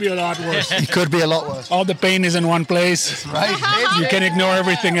day. It could be a lot worse. It could be a lot worse. All the pain is in one place. Right. You can ignore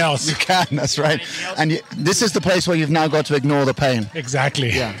everything else. You can, that's right. And this is the place where you've now got to ignore the pain. Exactly.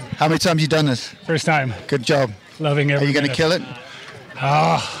 Yeah. How many times have you done this? First time. Good job. Loving every Are you going to minute. kill it?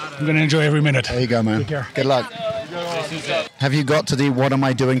 I'm going to enjoy every minute. There you go, man. Take care. Good luck. Have you got to the what am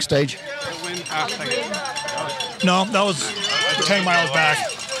I doing stage? No, that was 10 miles back.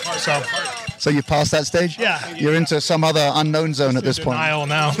 So you passed that stage? Yeah. You're into some other unknown zone at this point. Denial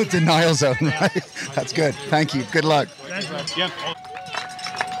now. Denial zone, right? That's good. Thank you. Good luck.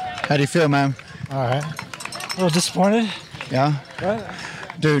 How do you feel, man? All right. A little disappointed. Yeah? What?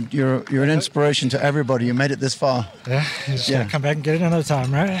 Dude, you're an inspiration to everybody. You made it this far. Yeah, you just gotta come back and get it another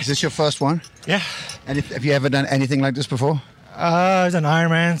time, right? Is this your first one? Yeah. And have you ever done anything like this before? I've done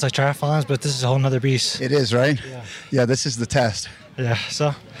Ironmans, like triathlons, but this is a whole nother beast. It is, right? Yeah. Yeah, this is the test. Yeah,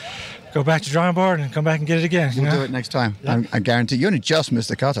 so go back to drawing board and come back and get it again. We'll do it next time. Yeah. I guarantee. You only just missed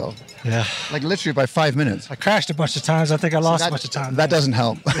the cutoff. Yeah. Like literally by 5 minutes. I crashed a bunch of times. I think I lost a bunch of time. That doesn't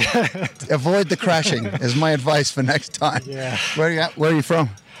help. Avoid the crashing is my advice for next time. Yeah. Where are you at? Where are you from?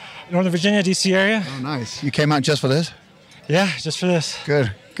 Northern Virginia, DC area. Oh, nice. You came out just for this? Yeah, just for this.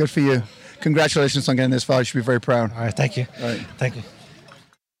 Good. Good for you. Congratulations on getting this far. You should be very proud. All right, thank you. All right. Thank you.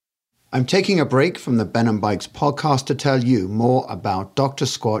 I'm taking a break from the Ben and Bikes podcast to tell you more about Dr.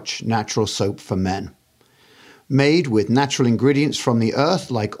 Squatch Natural Soap for Men. Made with natural ingredients from the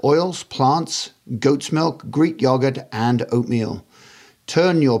earth like oils, plants, goat's milk, Greek yogurt, and oatmeal.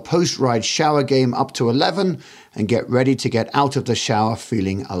 Turn your post-ride shower game up to 11 and get ready to get out of the shower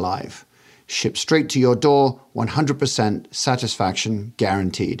feeling alive. Shipped straight to your door, 100% satisfaction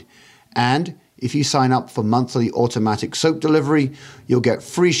guaranteed. And if you sign up for monthly automatic soap delivery, you'll get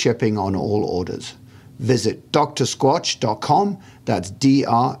free shipping on all orders. Visit drsquatch.com, that's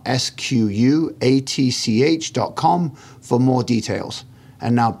DRSQUATCH.com for more details.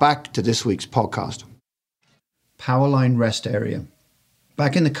 And now back to this week's podcast. Powerline Rest Area.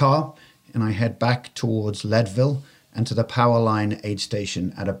 Back in the car, and I head back towards Leadville and to the Powerline aid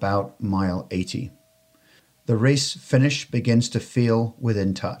station at about mile 80. The race finish begins to feel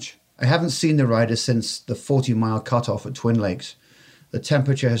within touch. I haven't seen the riders since the 40-mile cutoff at Twin Lakes, The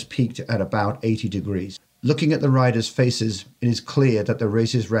temperature has peaked at about 80 degrees. Looking at the riders' faces, it is clear that the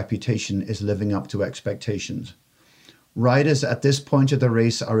race's reputation is living up to expectations. Riders at this point of the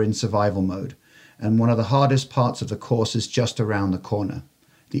race are in survival mode, and one of the hardest parts of the course is just around the corner,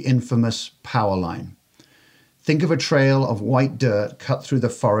 the infamous power line. Think of a trail of white dirt cut through the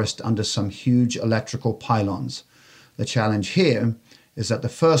forest under some huge electrical pylons. The challenge here is that the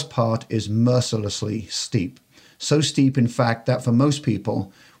first part is mercilessly steep. So steep, in fact, that for most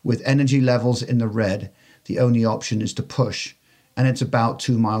people, with energy levels in the red, the only option is to push, and it's about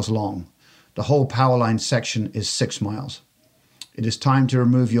 2 miles long. The whole power line section is 6 miles. It is time to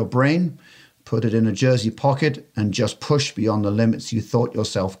remove your brain, put it in a jersey pocket, and just push beyond the limits you thought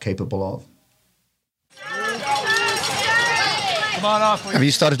yourself capable of. Come on off. Have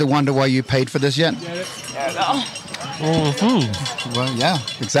you started to wonder why you paid for this yet? Mm-hmm. Well, yeah,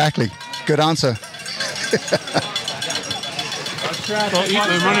 exactly. Good answer. I'll eat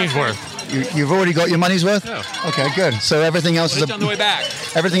my money's worth. You've already got your money's worth? Yeah. Okay, good. So everything else is on the way back.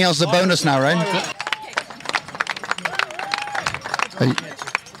 Everything else is a bonus now, right?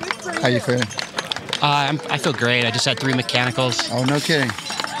 How you feeling? I feel great. I just had 3 mechanicals. Oh, no kidding.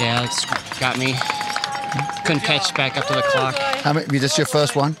 Yeah, it's got me. Couldn't catch back up to the clock. How many? Is this your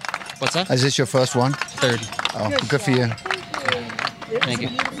first one? What's that? Is this your first one? Third. Oh, good for you. Thank you.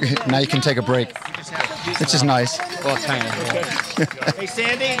 Now you can take a break, which is nice. Well, kind of. Hey,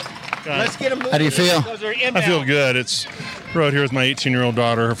 Sandy, let's get a move. How do you feel? I feel good. It's rode here with my 18-year-old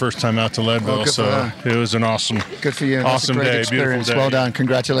daughter, her first time out to Leadville, so it was an awesome, good for you. Awesome That's a great day, experience. beautiful day. Well done.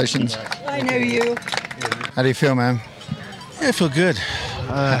 Congratulations. I know you. How do you feel, man? Yeah, I feel good.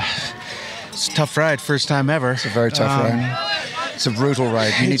 It's a tough ride, first time ever. It's a very tough ride. It's a brutal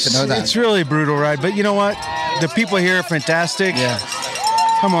ride. You need to know that. It's really a brutal ride, but you know what? The people here are fantastic. Yeah.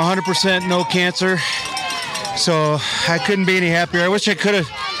 I'm 100% no cancer, so I couldn't be any happier. I wish I could have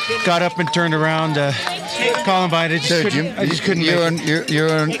got up and turned around. Columbine, I just couldn't. You're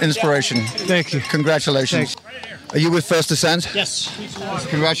an inspiration. Thank you. Congratulations. Are you with First Ascent? Yes.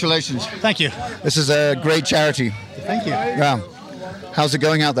 Congratulations. Thank you. This is a great charity. Thank you. Yeah. How's it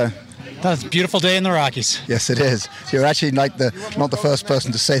going out there? That's a beautiful day in the Rockies. Yes, it is. You're actually not the first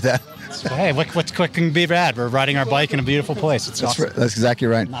person to say that. Hey, what can be bad? We're riding our bike in a beautiful place. It's awesome. That's exactly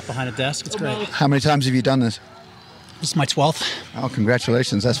right. Not behind a desk. It's great. How many times have you done this? This is my 12th. Oh,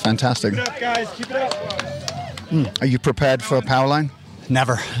 congratulations. That's fantastic. Keep it up, guys. Keep it up. Are you prepared for a power line?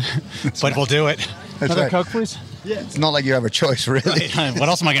 Never, but we'll do it. That's Another right. Coke, please? Yeah. It's not like you have a choice, really. Right. What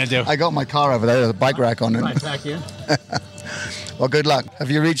else am I going to do? I got my car over there. There's a bike rack on it. Right, back in. Well, good luck.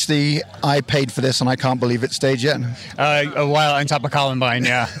 Have you reached the I paid for this and I can't believe it stage yet? A while on top of Columbine,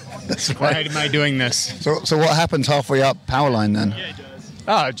 yeah. That's right. Why am I doing this? So what happens halfway up power line then?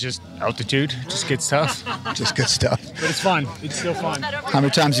 Oh, just altitude. Just good stuff. Just good stuff. But it's fun. It's still fun. How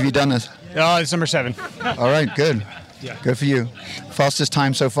many times have you done this? It's number 7. All right, good. Yeah. Good for you. Fastest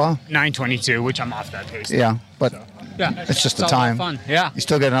time so far? 9:22, which I'm off that pace. Yeah, but yeah, it's just the all about time. fun. Yeah. You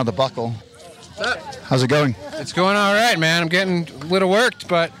still get another buckle. How's it going? It's going all right, man. I'm getting a little worked,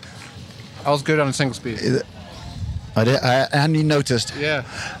 but I was good on a single speed. I hadn't even noticed. Yeah.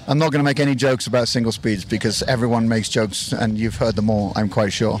 I'm not going to make any jokes about single speeds because everyone makes jokes and you've heard them all, I'm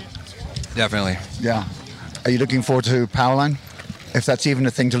quite sure. Definitely. Yeah. Are you looking forward to Powerline? If that's even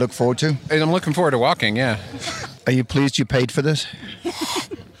a thing to look forward to? And I'm looking forward to walking, yeah. Are you pleased you paid for this?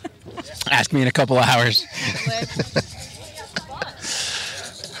 Ask me in a couple of hours.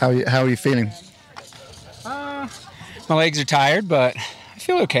 How are you feeling? My legs are tired, but I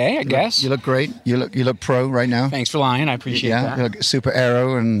feel okay, I guess. You look great. You look pro right now. Thanks for lying. I appreciate that. You look super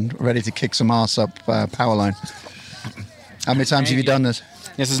aero and ready to kick some ass up Powerline. How many times have you done this?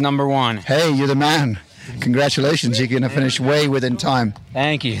 This is number 1. Hey, you're the man. Congratulations. You're going to finish way within time.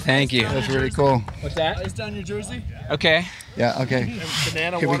 Thank you. Thank you. That's really cool. What's that? Place down your jersey. Okay. Yeah, okay.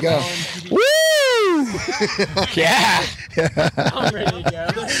 Banana, Here we go. Woo! Yeah. I'm ready to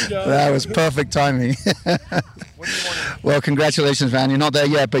go. There you go. That was perfect timing. Well, congratulations, man. You're not there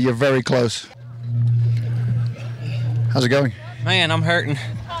yet, but you're very close. How's it going? Man, I'm hurting.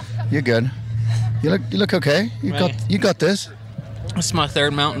 You're good. You look okay. You got this. This is my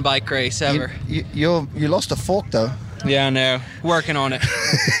 3rd mountain bike race ever. You lost a fork though. Yeah, I know. Working on it.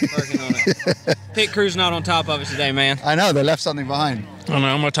 Pit crew's not on top of it today, man. I know, they left something behind. I know,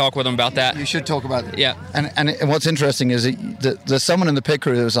 I'm going to talk with them about that. You should talk about it. Yeah. And what's interesting is there's someone in the pit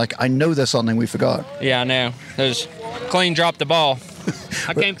crew that was like, I know there's something we forgot. Yeah, I know. There's clean dropped the ball.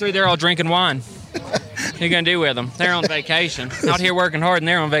 I came through there all drinking wine. What are you going to do with them? They're on vacation. Out here working hard and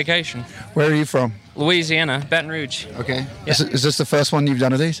they're on vacation. Where are you from? Louisiana, Baton Rouge. Okay. Yeah. Is this the first one you've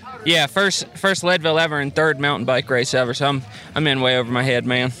done of these? Yeah, first Leadville ever and third mountain bike race ever. So I'm in way over my head,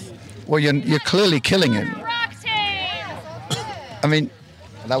 man. Well, you're clearly killing it. I mean,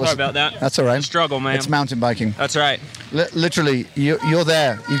 that was. Sorry about that. That's all right. Struggle, man. It's mountain biking. That's right. Literally, you're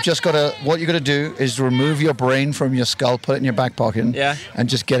there. You've just got to. What you got to do is remove your brain from your skull, put it in your back pocket, and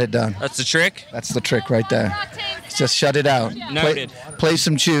just get it done. That's the trick. That's the trick right there. Just shut it out. Noted. Play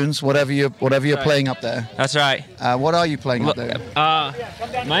some tunes, whatever you're right. playing up there. That's right. What are you playing up there?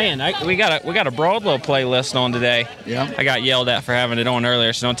 Man, we got a Broadlow playlist on today. Yeah. I got yelled at for having it on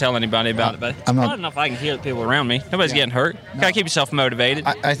earlier, so don't tell anybody about it. But I'm not- I don't know if I can hear the people around me. Nobody's getting hurt. Gotta keep yourself motivated.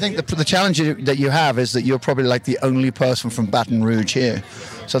 I think the challenge that you have is that you're probably like the only person from Baton Rouge here,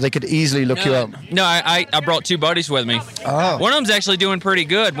 so they could easily look you up. No, I brought two buddies with me. Oh. One of them's actually doing pretty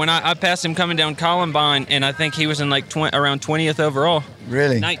good. When I passed him coming down Columbine, and I think he was in like around 20th overall.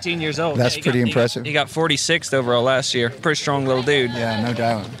 Really? 19 years old. That's pretty impressive. He got 46th overall last year. Pretty strong little dude. Yeah, no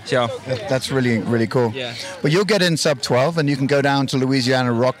doubt. So that's really, really cool. Yeah. But you'll get in sub 12 and you can go down to Louisiana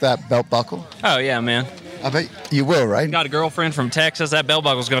and rock that belt buckle. Oh, yeah, man. I bet you will, right? Got a girlfriend from Texas. That belt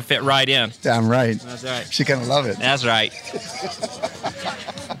buckle's going to fit right in. Damn right. That's right. She's going to love it. That's right.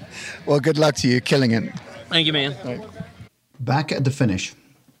 Well, good luck to you. Killing it. Thank you, man. Right. Back at the finish.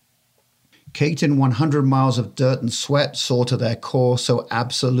 Kate in 100 miles of dirt and sweat saw to their core, so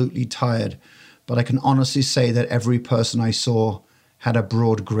absolutely tired. But I can honestly say that every person I saw had a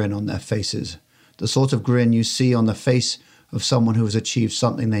broad grin on their faces. The sort of grin you see on the face of someone who has achieved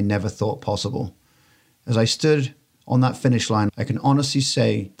something they never thought possible. As I stood on that finish line, I can honestly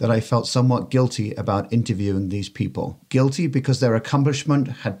say that I felt somewhat guilty about interviewing these people. Guilty because their accomplishment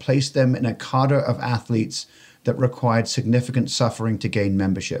had placed them in a cadre of athletes that required significant suffering to gain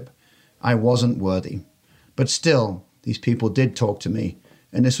membership. I wasn't worthy. But still, these people did talk to me,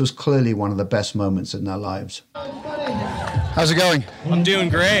 and this was clearly one of the best moments in their lives. How's it going? I'm doing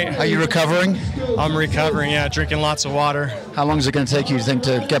great. Are you recovering? I'm recovering, yeah, drinking lots of water. How long is it going to take you think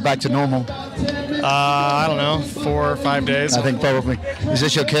to get back to normal? I don't know, 4 or 5 days. I think probably. Is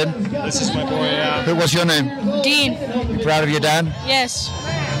this your kid? This is my boy, yeah. What's your name? Dean. You proud of your dad? Yes.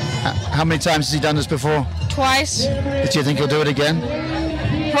 How many times has he done this before? Twice. Do you think he'll do it again?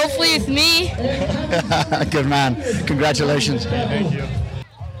 Hopefully with me. Good man. Congratulations. Thank you.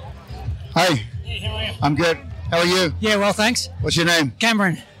 Hi. Hey, how are you? I'm good. How are you? Yeah, well, thanks. What's your name?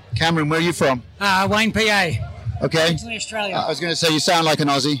 Cameron. Cameron, where are you from? Wayne, PA. Okay. Originally Australia. I was going to say you sound like an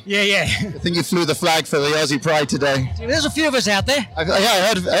Aussie. Yeah, yeah. I think you flew the flag for the Aussie Pride today. There's a few of us out there. I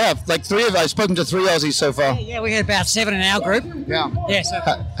heard. Yeah, like 3 of us. I've spoken to 3 Aussies so far. Yeah, we had about 7 in our group. Yeah. Yeah. So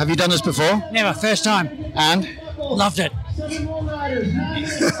Have you done this before? never, first time. And? Loved it.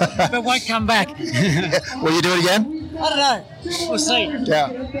 But won't come back. Will you do it again? I don't know. We'll see.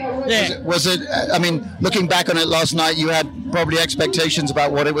 Yeah. Yeah. Was it? I mean, looking back on it last night, you had probably expectations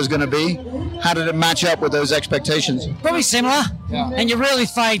about what it was going to be. How did it match up with those expectations? Probably similar. Yeah. And you really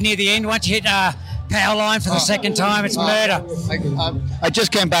fade near the end. Once you hit power line for the second time, it's murder. I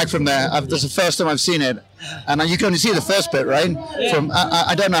just came back from there. This is the first time I've seen it, and you can only see the first bit, right? Yeah. From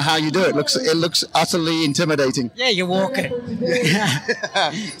I don't know how you do it. It looks utterly intimidating. Yeah, you walk it.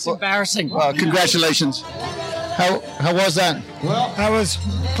 It's embarrassing. Well, congratulations. How was that? Well, that was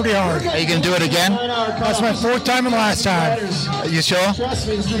pretty hard. Are you going to do it again? That's my 4th time and last time. Are you sure?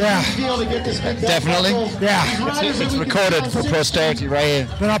 Yeah. Definitely? Yeah. It's recorded for posterity right here.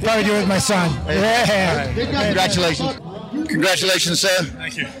 Then I'll probably do it with my son. Yeah. Congratulations. Congratulations, sir.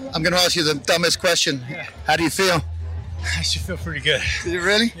 Thank you. I'm going to ask you the dumbest question. How do you feel? I should feel pretty good. Do you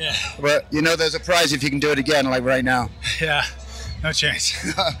really? Yeah. Well, you know there's a prize if you can do it again, like right now. Yeah, no chance.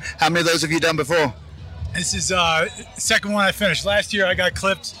 How many of those have you done before? This is second one I finished. Last year I got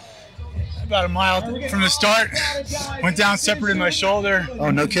clipped about a mile from the start. Went down, separated my shoulder.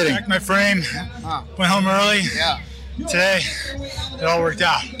 Oh, no kidding. Cracked my frame. Went home early. Yeah. Today, it all worked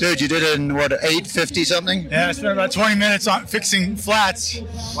out. Dude, you did it in what, 8:50 something? Yeah, I spent about 20 minutes on fixing flats.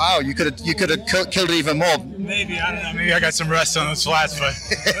 Wow, you could have killed it even more. Maybe, I don't know. Maybe I got some rest on those flats, but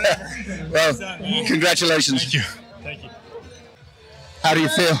well, congratulations. Thank you. Thank you. How do you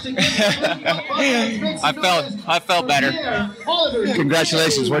feel? I felt better.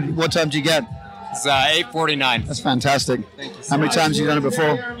 Congratulations. What time did you get? It's 8:49. That's fantastic. How many times have you done it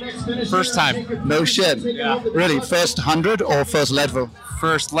before? First time. No shit. Yeah. Really? First 100 or first Leadville?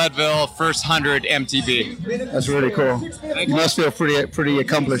 First Leadville, first 100 MTB. That's really cool. You must feel pretty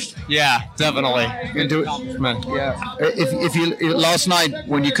accomplished. Yeah, definitely. You can do it. Yeah. If you last night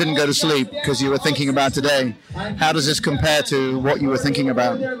when you couldn't go to sleep because you were thinking about today, how does this compare to what you were thinking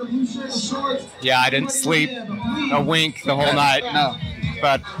about? Yeah, I didn't sleep a wink the whole night. No.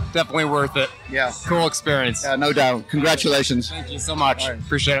 but definitely worth it. Yeah. Cool experience. Yeah, no doubt. Congratulations. Thank you so much.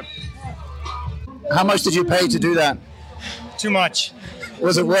 Appreciate it. How much did you pay to do that? Too much.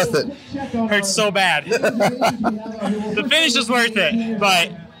 Was it worth it? Hurts so bad. The finish is worth it,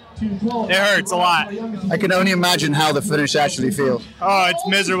 but it hurts a lot. I can only imagine how the finish actually feels. Oh, it's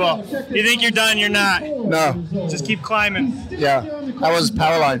miserable. You think you're done, you're not. No. Just keep climbing. Yeah. How was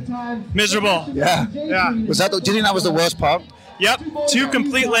Powerline? Miserable. Yeah. Yeah. Was that? Do you think that was the worst part? Yep. 2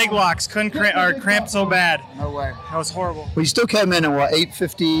 complete leg locks. Couldn't cramp so bad. No way. That was horrible. Well, you still came in at what,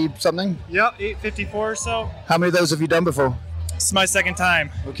 8:50 something? Yep, 8:54 or so. How many of those have you done before? This is my second time.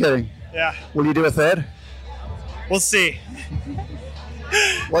 No kidding. Yeah. Will you do a third? We'll see.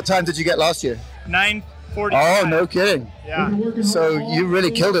 What time did you get last year? 9:45. Oh, no kidding. Yeah. So you really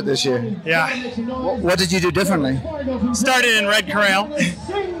killed it this year. Yeah. What did you do differently? Started in Red Corral.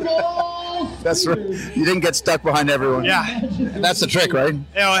 That's right. You didn't get stuck behind everyone. Yeah. That's the trick, right?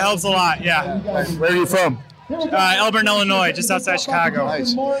 Yeah, it helps a lot. Yeah. Where are you from? Elburn, Illinois, just outside Chicago.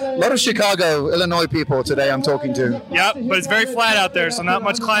 Nice. A lot of Chicago, Illinois people today I'm talking to. Yep, but it's very flat out there, so not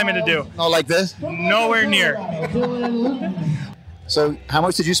much climbing to do. Not like this? Nowhere near. So how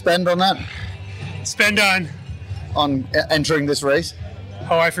much did you spend on that? Spend on entering this race?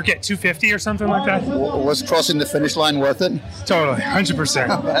 Oh, I forget, $250 or something like that? Was crossing the finish line worth it? Totally,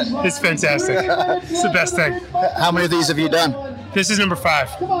 100%. It's fantastic. It's the best thing. How many of these have you done? This is number 5.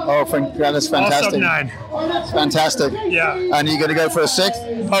 Oh, that's fantastic. All sub 9. Fantastic. Yeah. And are you going to go for a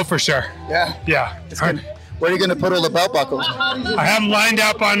 6th? Oh, for sure. Yeah. Yeah. Where are you going to put all the belt buckles? I have them lined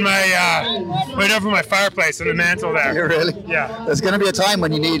up on my, right over my fireplace on the mantle there. You really? Yeah. There's going to be a time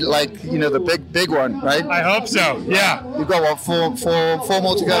when you need, the big one, right? I hope so, yeah. You've got, what, four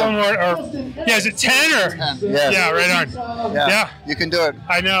more to go? 4 more, is it 10 or? 10, yes. Yeah, right on. Yeah. You can do it.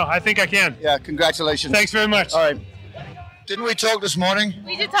 I know, I think I can. Yeah, congratulations. Thanks very much. All right. Didn't we talk this morning?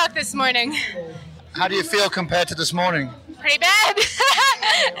 We did talk this morning. How do you feel compared to this morning? Pretty bad.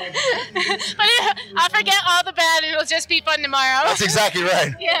 But I'll forget all the bad and it'll just be fun tomorrow. That's exactly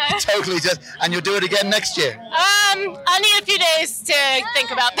right. Yeah. Totally and you'll do it again next year? I'll need a few days to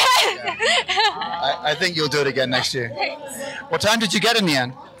think about that. I think you'll do it again next year. Thanks. What time did you get in the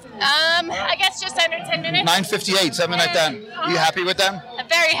end? I guess just under 10 minutes. 9:58, something like that. Are you happy with them? I'm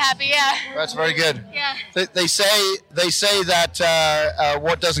very happy, yeah. That's very good. Yeah. They say that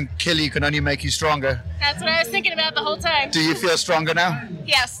what doesn't kill you can only make you stronger. That's what I was thinking about the whole time. Do you feel stronger now?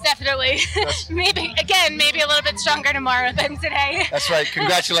 Yes, definitely. maybe a little bit stronger tomorrow than today. That's right.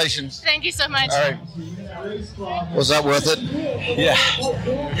 Congratulations. Thank you so much. All right. Was that worth it? Yeah.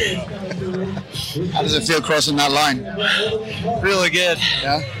 How does it feel crossing that line? Really good.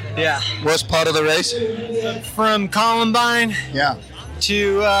 Yeah? Yeah. Worst part of the race? From Columbine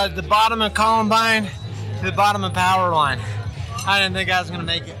to the bottom of Columbine to the bottom of Powerline. I didn't think I was going to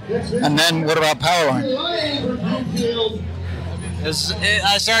make it. And then what about Powerline?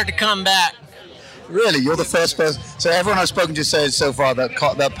 I started to come back. Really? You're the first person? So everyone I've spoken to says so far that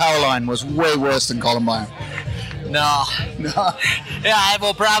Powerline was way worse than Columbine. No. Yeah,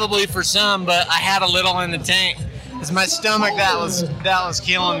 well, probably for some, but I had a little in the tank. It's my stomach that was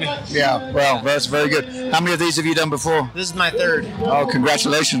killing me. Yeah, well, that's very good. How many of these have you done before? This is my 3rd. Oh,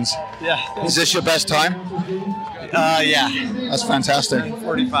 congratulations. Yeah. Is this your best time? Yeah. That's fantastic.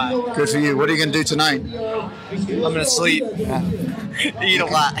 45. Good for you. What are you going to do tonight? I'm going to sleep. Eat a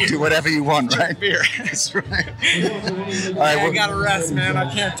lot. Do whatever you want, right? Beer. That's right. All right, I got to rest, man.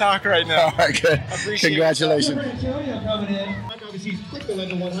 I can't talk right now. All right, good. Congratulations.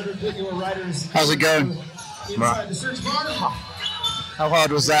 How's it going? How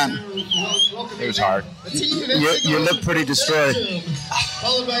hard was that? It was hard. You look pretty destroyed.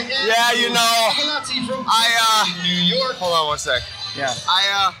 Yeah, you know, hold on one sec. Yeah.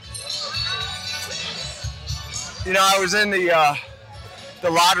 I was in the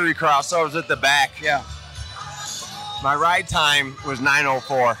lottery cross, so I was at the back. Yeah. My ride time was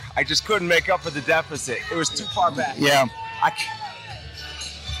 9:04. I just couldn't make up for the deficit. It was too far back. Yeah.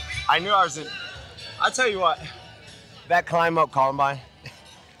 I knew I was in. I'll tell you what, that climb up Columbine,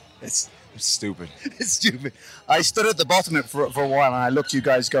 it's stupid. It's stupid. I stood at the bottom for a while and I looked at you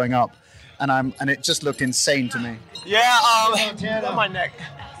guys going up and it just looked insane to me. Yeah, on my neck.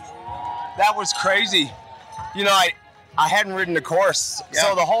 That was crazy. You know, I hadn't ridden the course,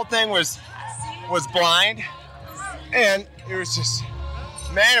 so the whole thing was blind, and it was just,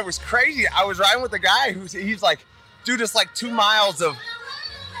 man, it was crazy. I was riding with a guy he's like, dude, it's like 2 miles of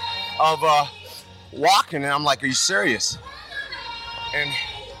walking, and I'm like, are you serious? And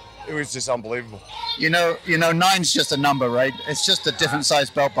it was just unbelievable. You know, 9's just a number, right? It's just a different size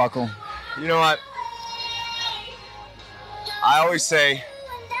belt buckle. You know what? I always say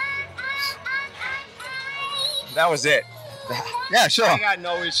that was it. Yeah, sure. I got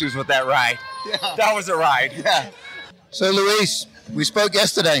no issues with that ride. Yeah. That was a ride. Yeah. So, Luis, we spoke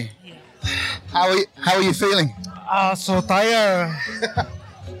yesterday. How are you feeling? So tired.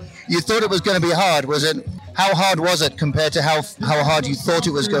 You thought it was going to be hard, was it? How hard was it compared to how hard you thought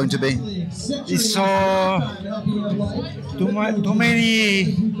it was going to be? It's so too many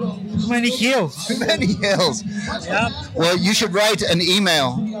hills. Too many hills. Yep. Well, you should write an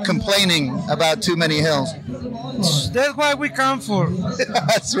email complaining about too many hills. That's why we come for.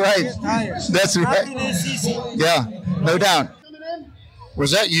 That's right. That's right. Yeah, no doubt.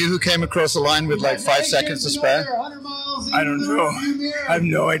 Was that you who came across the line with like 5 seconds to spare? I don't know. I have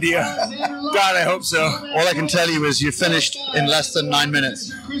no idea. God, I hope so. All I can tell you is you finished in less than 9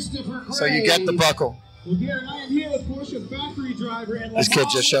 minutes. So you get the buckle. This kid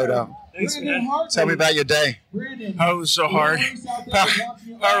just showed up. Thanks, man. Tell me about your day. Oh, it was so hard.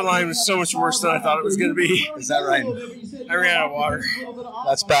 Power line was so much worse than I thought it was going to be. Is that right? I ran out of water.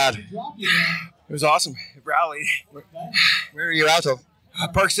 That's bad. It was awesome. It rallied. Where are you out of?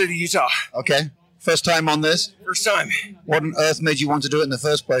 Park City, Utah. Okay. First time on this? First time. What on earth made you want to do it in the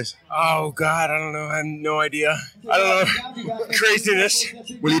first place? Oh, God, I don't know. I have no idea. I don't know. Craziness.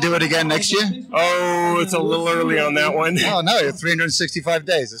 Will you do it again next year? Oh, it's a little early on that one. Oh, no, 365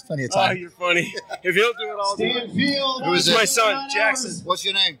 days. There's plenty of time. Oh, you're funny. If he'll do it, I'll do it. Who is it? My son, Jackson. What's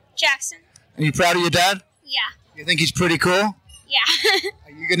your name? Jackson. Are you proud of your dad? Yeah. You think he's pretty cool? Yeah.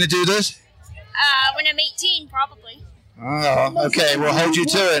 Are you going to do this? When I'm 18, probably. Oh, okay. We'll hold you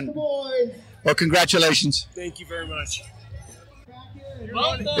to it. Well, congratulations. Thank you very much.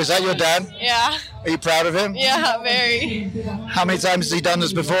 Is that your dad? Yeah. Are you proud of him? Yeah, very. How many times has he done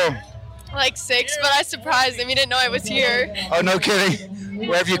this before? Like 6, but I surprised him. He didn't know I was here. Oh, no kidding.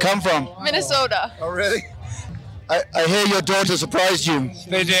 Where have you come from? Minnesota. Oh, really? I hear your daughter surprised you.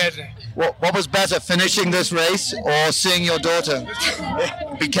 They did. What was better, finishing this race or seeing your daughter?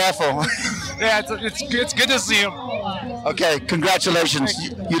 Be careful. Yeah, it's good to see him. Okay, congratulations.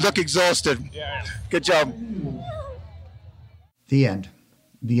 You look exhausted. Yeah. Good job. The end.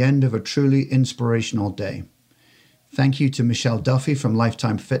 The end of a truly inspirational day. Thank you to Michelle Duffy from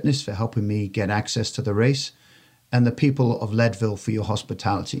Lifetime Fitness for helping me get access to the race, and the people of Leadville for your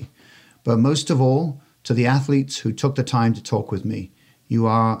hospitality. But most of all, to the athletes who took the time to talk with me. You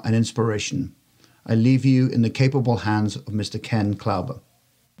are an inspiration. I leave you in the capable hands of Mr. Ken Klauber.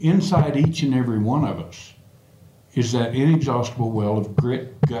 Inside each and every one of us is that inexhaustible well of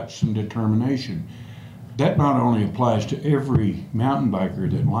grit, guts, and determination. That not only applies to every mountain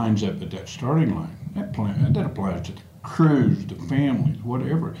biker that lines up at that starting line, that applies to the crews, the families,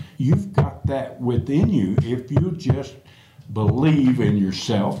 whatever. You've got that within you if you just believe in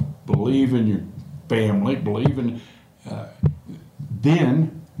yourself, believe in your family, believe in...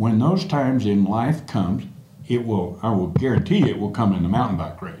 Then, when those times in life comes, I will guarantee it will come in the mountain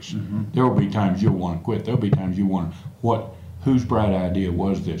bike race. Mm-hmm. There will be times you'll want to quit. There'll be times you want to, whose bright idea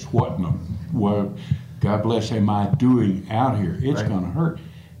was this? What God bless am I doing out here? It's going to hurt.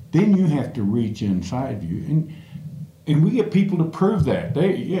 Then you have to reach inside you. And we get people to prove that.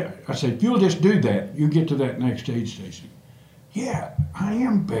 I said, if you'll just do that, you'll get to that next aid station. Yeah, I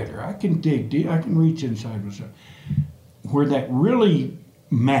am better. I can dig deep. I can reach inside myself. Where that really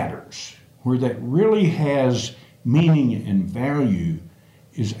matters, where that really has meaning and value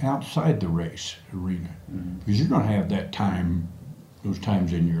is outside the race arena. Mm-hmm. Because you're going to have those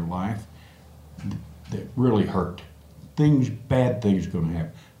times in your life that really hurt. Bad things are going to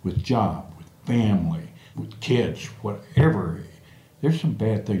happen with job, with family, with kids, whatever. There's some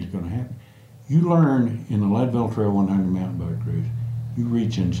bad things going to happen. You learn in the Leadville Trail 100 mountain bike race, you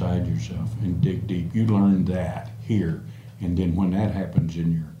reach inside yourself and dig deep. You learn that here. And then when that happens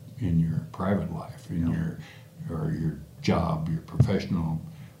in your private life, your job, your professional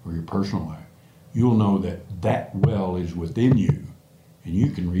or your personal life, you'll know that well is within you, and you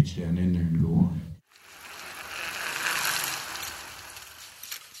can reach down in there and go on.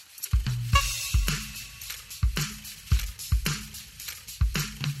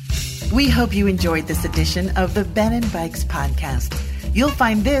 We hope you enjoyed this edition of the Ben and Bikes podcast. You'll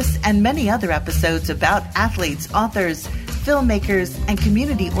find this and many other episodes about athletes, authors, filmmakers, and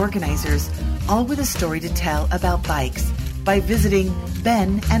community organizers, all with a story to tell about bikes, by visiting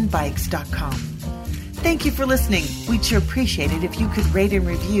benandbikes.com. Thank you for listening. We'd sure appreciate it if you could rate and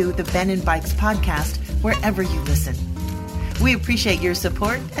review the Ben and Bikes podcast wherever you listen. We appreciate your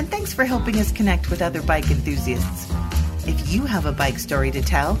support, and thanks for helping us connect with other bike enthusiasts. If you have a bike story to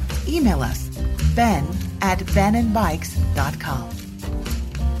tell, email us, ben@benandbikes.com.